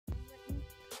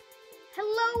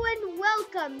and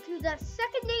welcome to the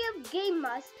second day of Game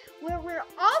Must, where we're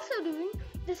also doing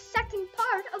the second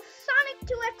part of Sonic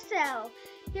 2XL.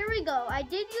 Here we go. I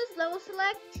did use level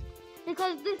select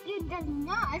because this game does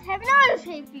not have an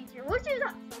autosave feature, which is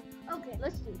awesome. Okay,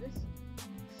 let's do this.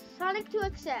 Sonic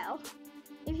 2XL.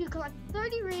 If you collect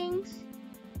 30 rings,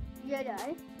 you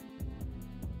die.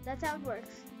 That's how it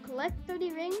works. Collect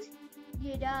 30 rings,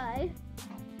 you die.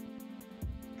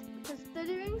 Because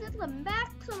 30 rings is the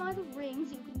max amount of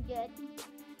rings you can get.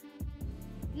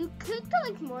 You could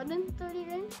collect more than 30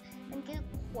 rings and get a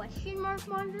question mark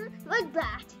monitor like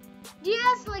that.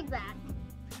 Just like that.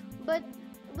 But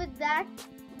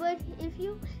if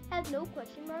you have no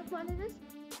question mark monitors,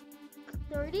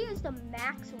 30 is the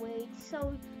max weight.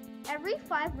 So every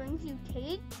 5 rings you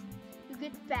take, you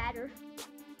get fatter.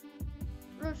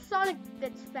 Or Sonic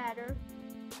gets fatter.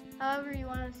 However you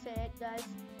want to say it, guys.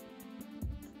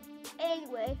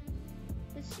 Anyway,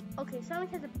 okay,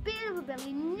 Sonic has a bit of a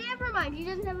belly. Never mind, he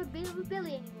doesn't have a bit of a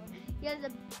belly anymore. He has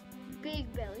a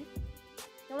big belly.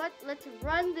 You know what? Let's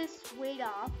run this weight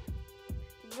off.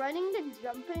 Running and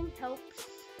jumping helps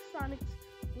Sonic's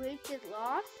weight get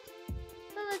lost.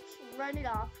 So let's run it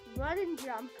off. Run and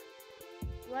jump.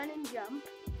 Run and jump.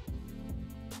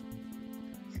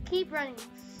 Just keep running.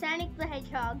 Sonic the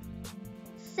Hedgehog.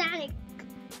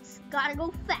 Sonic's gotta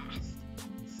go fast.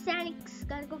 Sonic's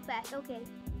gotta go fast. Okay,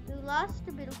 we lost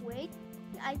a bit of weight.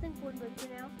 I think we're good for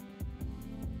now.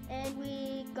 And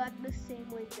we got the same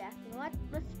weight back. You know what?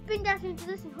 Let's spin dash into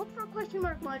this and hope for a question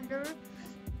mark monitor.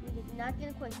 We did not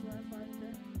get a question mark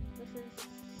monitor. This is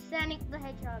Sonic the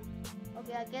Hedgehog.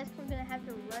 Okay, I guess we're gonna have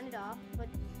to run it off. But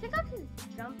check out his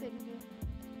jumping, dude.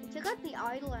 Check out the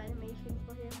idle animation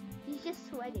for him. He's just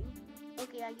sweating.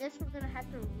 Okay, I guess we're gonna have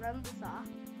to run this off.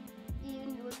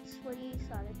 Even with sweaty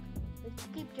Sonic. Let's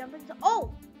keep jumping.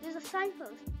 Oh, there's a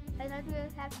signpost. I thought we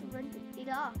would have to run it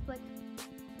off, but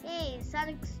hey,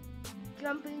 Sonic's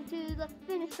jumping to the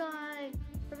finish line.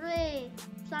 Hooray!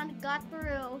 Sonic got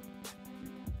through.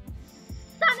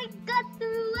 Sonic got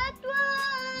through that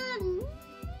one!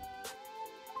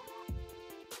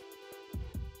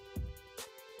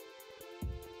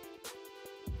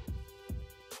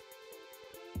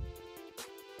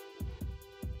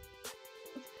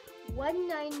 One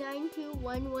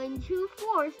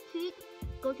 9921124 to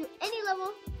go to any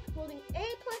level holding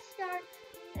A plus start,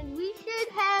 and we should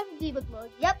have debug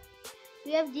mode. Yep,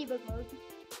 we have debug mode.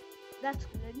 That's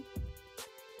good.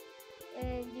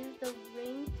 And use the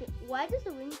ring to. Why does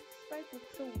the ring sprite look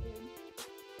so weird?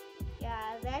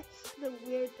 Yeah, that's the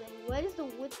weird thing. What is the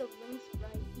with the ring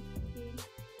sprite, dude?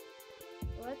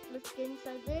 What? Let's get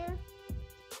inside there.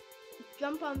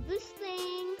 Jump on this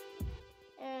thing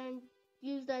and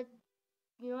use that.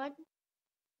 You know what?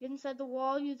 Get inside the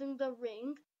wall using the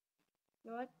ring.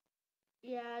 You know what?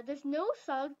 Yeah, there's no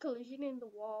solid collision in the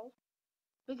wall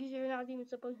because you're not even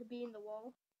supposed to be in the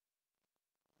wall.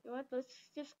 You know what?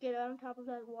 Let's just get on top of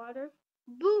that water.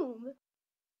 Boom!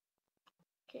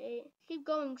 Okay, keep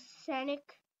going,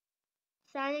 Sonic.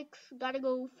 Sonic's gotta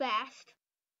go fast.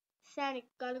 Sonic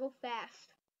gotta go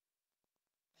fast.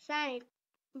 Sonic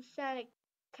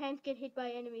can't get hit by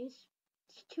enemies.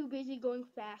 He's too busy going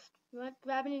fast. You know what?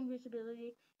 Grabbing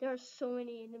invisibility. There are so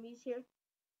many enemies here.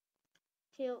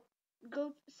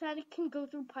 Sonic can go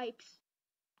through pipes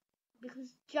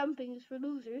because jumping is for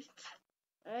losers.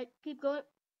 Alright, keep going.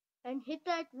 And hit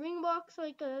that ring box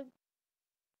like a.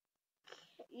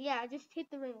 Yeah, just hit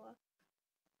the ring box.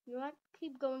 You know what?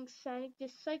 Keep going, Sonic.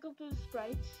 Just cycle through the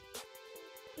sprites.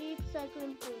 Keep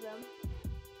cycling through them.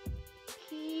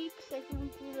 Keep cycling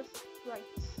through the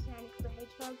sprites, Sonic the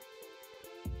Hedgehog.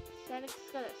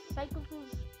 Sonic's gotta cycle through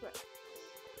the sprites.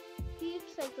 Keep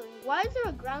cycling. Why is there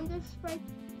a grounded sprite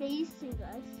facing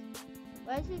us?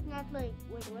 Why is it not like,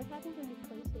 wait, what happens when you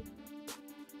place it?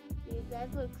 Dude,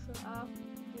 that looks off,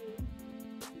 dude.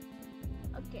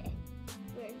 Okay,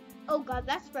 weird. Oh god,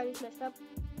 that sprite is messed up.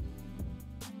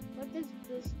 What does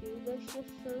this do? Let's just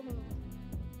show him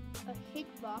a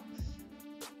hitbox.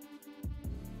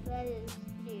 That is,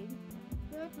 dude.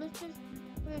 Let's just,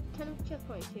 we're at 10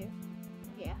 checkpoints here.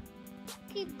 Yeah.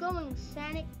 Keep going,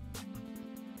 Sonic.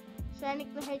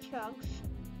 Sonic the Hedgehogs.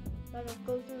 Gotta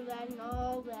go through that and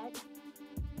all that.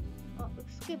 Oh,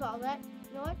 skip all that.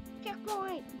 You know what?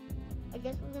 Checkpoint! I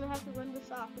guess we're gonna have to run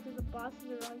this off because the bosses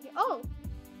are around here. Oh!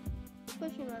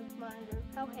 Question mark monitor.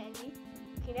 How handy.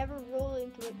 You can never roll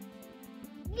into it.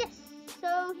 Yes!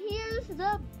 So here's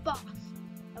the boss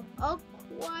of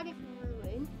Aquatic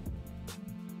Ruin.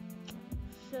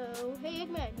 So, hey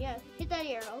Eggman, yeah, hit that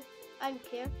arrow. I don't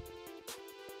care.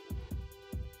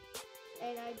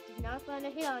 And I did not find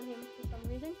a hit on him for some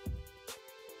reason.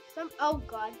 Oh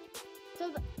god.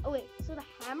 So the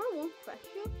hammer won't crush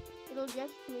you. It'll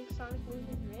just make Sonic lose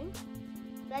his ring.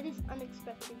 That is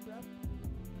unexpected, bro.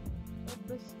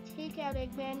 Let's take out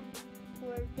Eggman,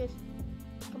 or just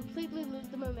completely lose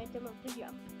the momentum of the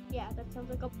jump. Yeah, that sounds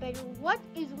like a better. What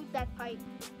is with that pipe?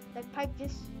 That pipe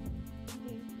just.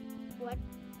 What?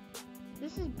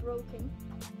 This is broken.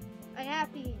 I'm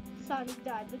happy Sonic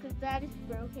died because that is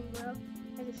broken, bro.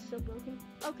 That is so broken.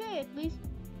 Okay, at least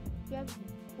you have.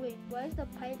 Wait, why is the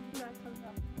pipe not coming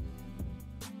up?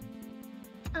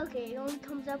 Okay, it only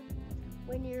comes up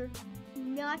when you're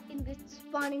not in this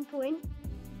spawning point.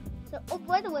 So, oh,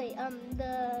 by the way,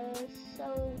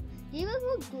 Demon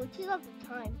will glitches all the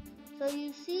time. So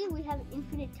you see, we have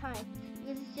infinite time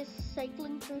because it's just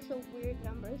cycling through some weird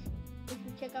numbers. If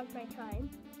you check out my time,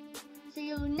 so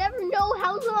you'll never know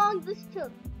how long this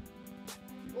took.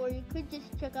 Or you could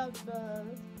just check out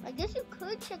I guess you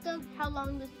could check out how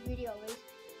long this video is.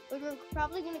 But we're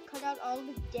probably gonna cut out all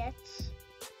the deaths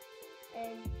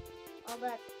and all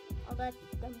that.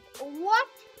 What?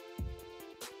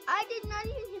 I did not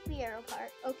even hit the arrow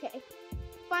part. Okay.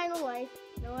 Final life.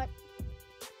 You know what?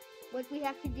 What we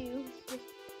have to do is just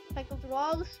cycle through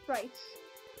all the sprites.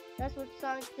 That's what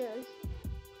Sonic does.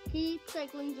 Keep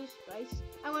cycling through sprites.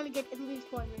 I want to get at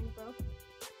least one ring, bro.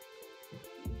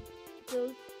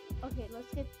 Okay,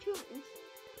 let's get 2 rings.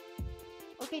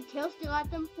 Okay, Tails still got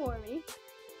them for me.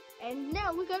 And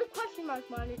now we got a question mark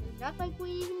monitor. Not like we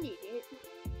even need it.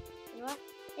 You know what?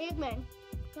 Hey, Eggman,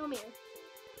 come here.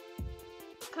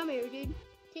 Come here, dude.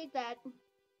 Take that.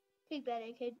 Take that,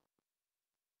 Egghead.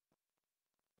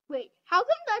 Wait, how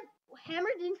come that hammer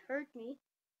didn't hurt me?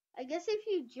 I guess if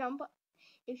you jump,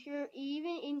 if you're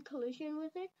even in collision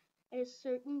with it at a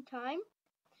certain time,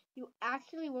 you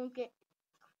actually won't get.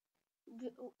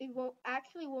 It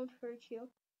won't hurt you.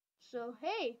 So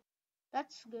hey,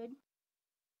 that's good.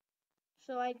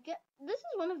 So this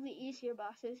is one of the easier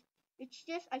bosses. It's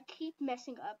just I keep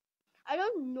messing up. I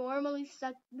don't normally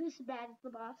suck this bad at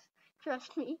the boss.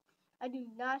 Trust me, I do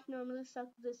not normally suck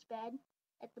this bad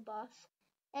at the boss.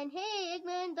 And hey,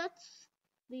 Eggman, that's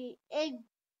the egg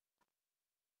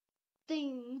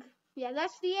thing. Yeah,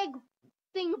 that's the egg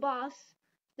thing boss.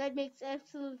 That makes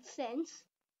absolute sense.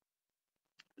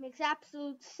 Makes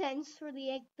absolute sense for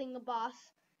the egg thing boss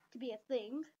to be a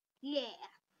thing. Yeah.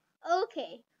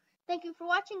 Okay. Thank you for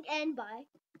watching and bye.